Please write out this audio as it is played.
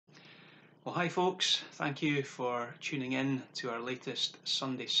Well, hi folks, thank you for tuning in to our latest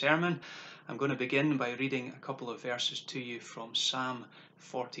Sunday sermon. I'm going to begin by reading a couple of verses to you from Psalm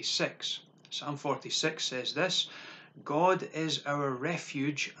 46. Psalm 46 says this: God is our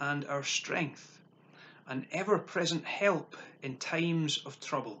refuge and our strength, an ever-present help in times of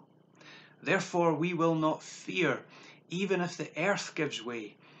trouble. Therefore we will not fear, even if the earth gives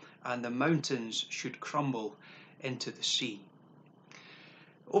way and the mountains should crumble into the sea.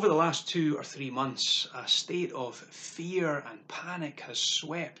 Over the last 2 or 3 months, a state of fear and panic has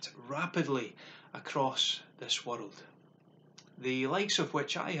swept rapidly across this world, the likes of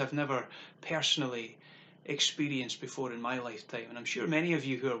which I have never personally experienced before in my lifetime. And I'm sure many of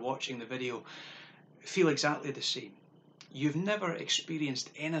you who are watching the video feel exactly the same. You've never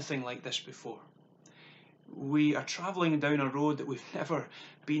experienced anything like this before. We are travelling down a road that we've never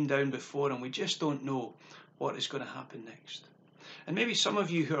been down before, and we just don't know what is going to happen next. And maybe some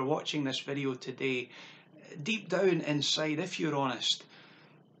of you who are watching this video today, deep down inside, if you're honest,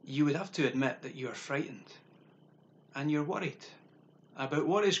 you would have to admit that you are frightened and you're worried about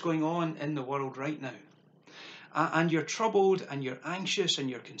what is going on in the world right now. And you're troubled and you're anxious and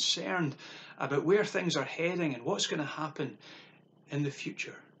you're concerned about where things are heading and what's going to happen in the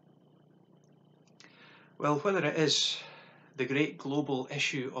future. Well, whether it is the great global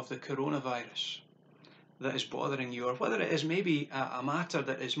issue of the coronavirus that is bothering you, or whether it is maybe a matter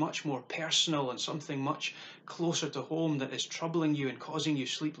that is much more personal and something much closer to home that is troubling you and causing you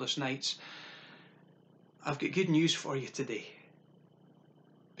sleepless nights, I've got good news for you today.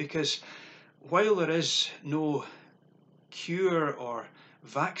 Because while there is no cure or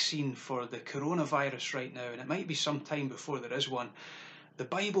vaccine for the coronavirus right now, and it might be some time before there is one, the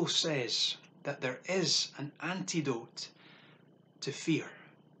Bible says that there is an antidote to fear.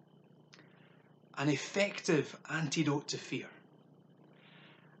 An effective antidote to fear.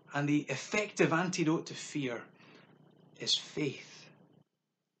 And the effective antidote to fear is faith.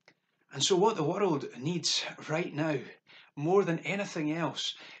 And so what the world needs right now, more than anything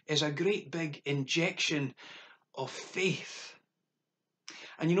else, is a great big injection of faith.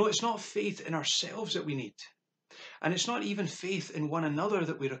 And you know, it's not faith in ourselves that we need. And it's not even faith in one another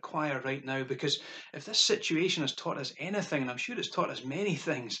that we require right now, because if this situation has taught us anything, and I'm sure it's taught us many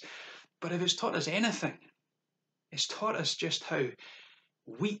things, but if it's taught us anything, it's taught us just how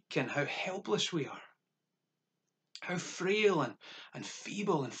weak and how helpless we are. How frail and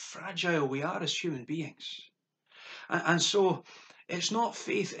feeble and fragile we are as human beings. And so it's not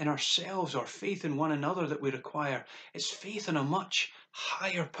faith in ourselves or faith in one another that we require. It's faith in a much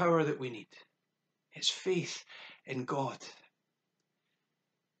higher power that we need. It's faith in God.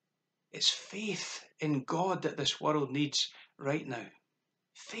 It's faith in God that this world needs right now.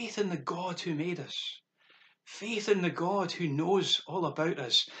 Faith in the God who made us. Faith in the God who knows all about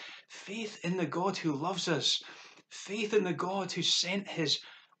us. Faith in the God who loves us. Faith in the God who sent his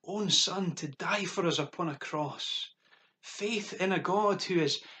own Son to die for us upon a cross. Faith in a God who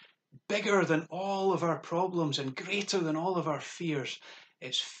is bigger than all of our problems and greater than all of our fears.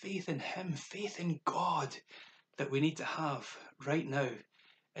 It's faith in him, faith in God, that we need to have right now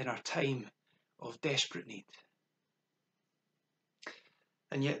in our time of desperate need.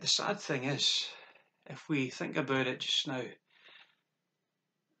 And yet the sad thing is, if we think about it just now,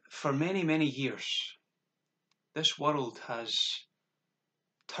 for many, many years, this world has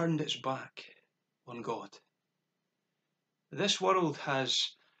turned its back on God. This world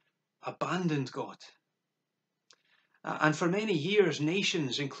has abandoned God. And for many years,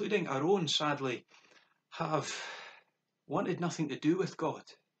 nations, including our own, sadly, have wanted nothing to do with God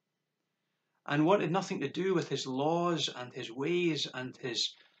and wanted nothing to do with his laws and his ways and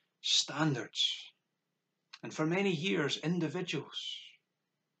his standards. And for many years, individuals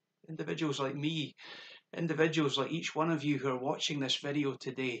like me, individuals like each one of you who are watching this video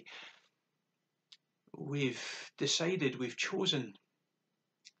today, we've chosen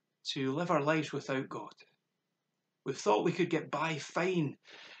to live our lives without God. We've thought we could get by fine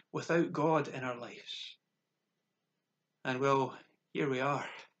without God in our lives. And well, here we are.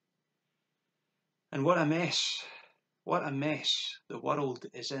 And what a mess the world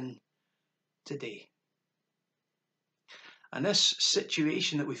is in today. And this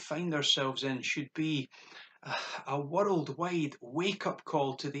situation that we find ourselves in should be a worldwide wake-up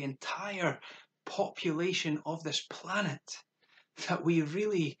call to the entire population of this planet that we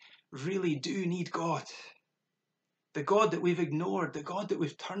really, really do need God. The God that we've ignored, the God that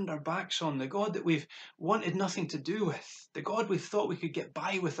we've turned our backs on, the God that we've wanted nothing to do with, the God we thought we could get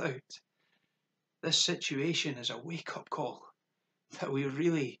by without. This situation is a wake-up call that we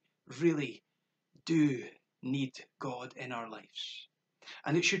really, really do need God in our lives.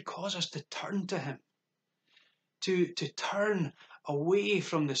 And it should cause us to turn to him, to turn away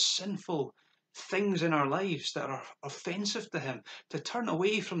from the sinful things in our lives that are offensive to him, to turn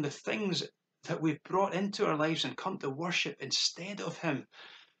away from the things that we've brought into our lives and come to worship instead of him.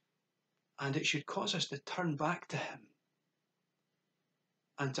 And it should cause us to turn back to him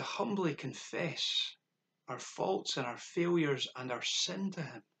and to humbly confess our faults and our failures and our sin to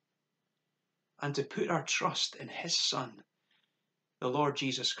him, and to put our trust in his Son, the Lord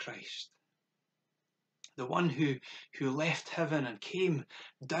Jesus Christ, the one who left heaven and came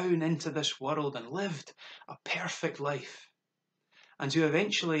down into this world and lived a perfect life, and who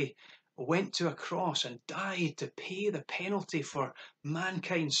eventually went to a cross and died to pay the penalty for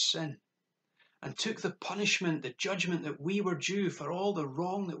mankind's sin, and took the punishment, the judgment that we were due for all the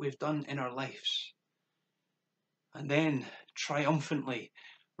wrong that we've done in our lives, and then triumphantly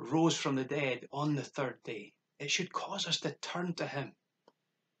rose from the dead on the third day. It should cause us to turn to him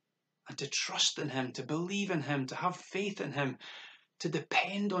and to trust in him, to believe in him, to have faith in him, to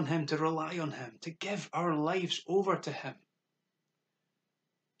depend on him, to rely on him, to give our lives over to him,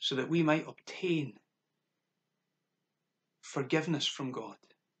 so that we might obtain forgiveness from God.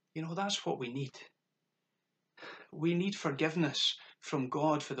 You know, that's what we need. We need forgiveness from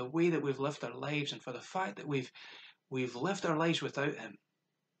God for the way that we've lived our lives and for the fact that we've lived our lives without him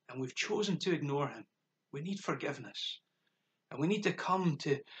and we've chosen to ignore him. We need forgiveness. And we need to come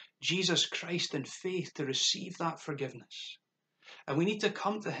to Jesus Christ in faith to receive that forgiveness. And we need to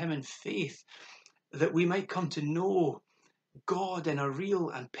come to him in faith that we might come to know God in a real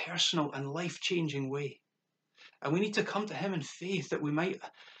and personal and life-changing way. And we need to come to him in faith that we might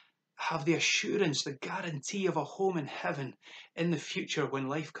have the assurance, the guarantee of a home in heaven in the future when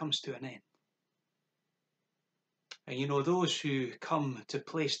life comes to an end. And you know, those who come to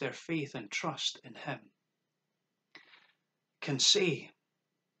place their faith and trust in him can say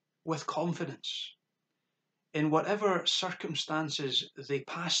with confidence, in whatever circumstances they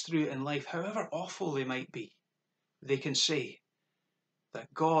pass through in life, however awful they might be, they can say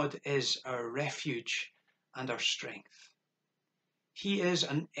that God is our refuge and our strength. He is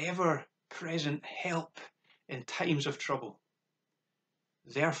an ever-present help in times of trouble.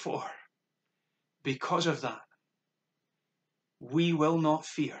 Therefore, because of that, we will not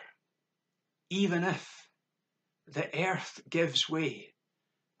fear, even if the earth gives way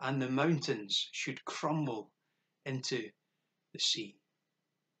and the mountains should crumble into the sea.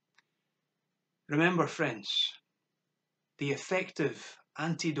 Remember, friends, the effective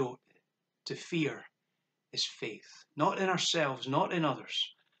antidote to fear is faith, not in ourselves, not in others,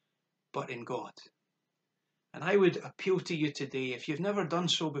 but in God. And I would appeal to you today, if you've never done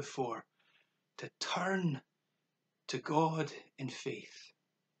so before, to turn to God in faith,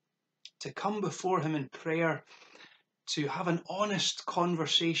 to come before him in prayer, to have an honest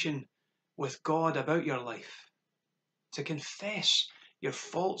conversation with God about your life, to confess your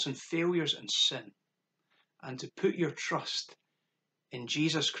faults and failures and sin, and to put your trust in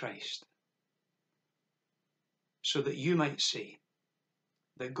Jesus Christ, so that you might say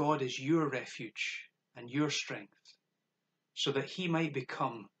that God is your refuge and your strength, so that he might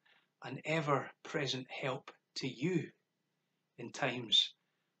become an ever-present help to you in times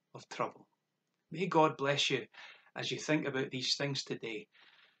of trouble. May God bless you as you think about these things today.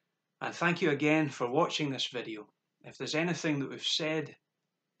 And thank you again for watching this video. If there's anything that we've said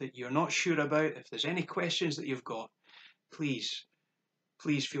that you're not sure about, if there's any questions that you've got, please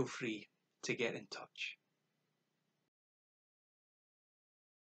feel free to get in touch.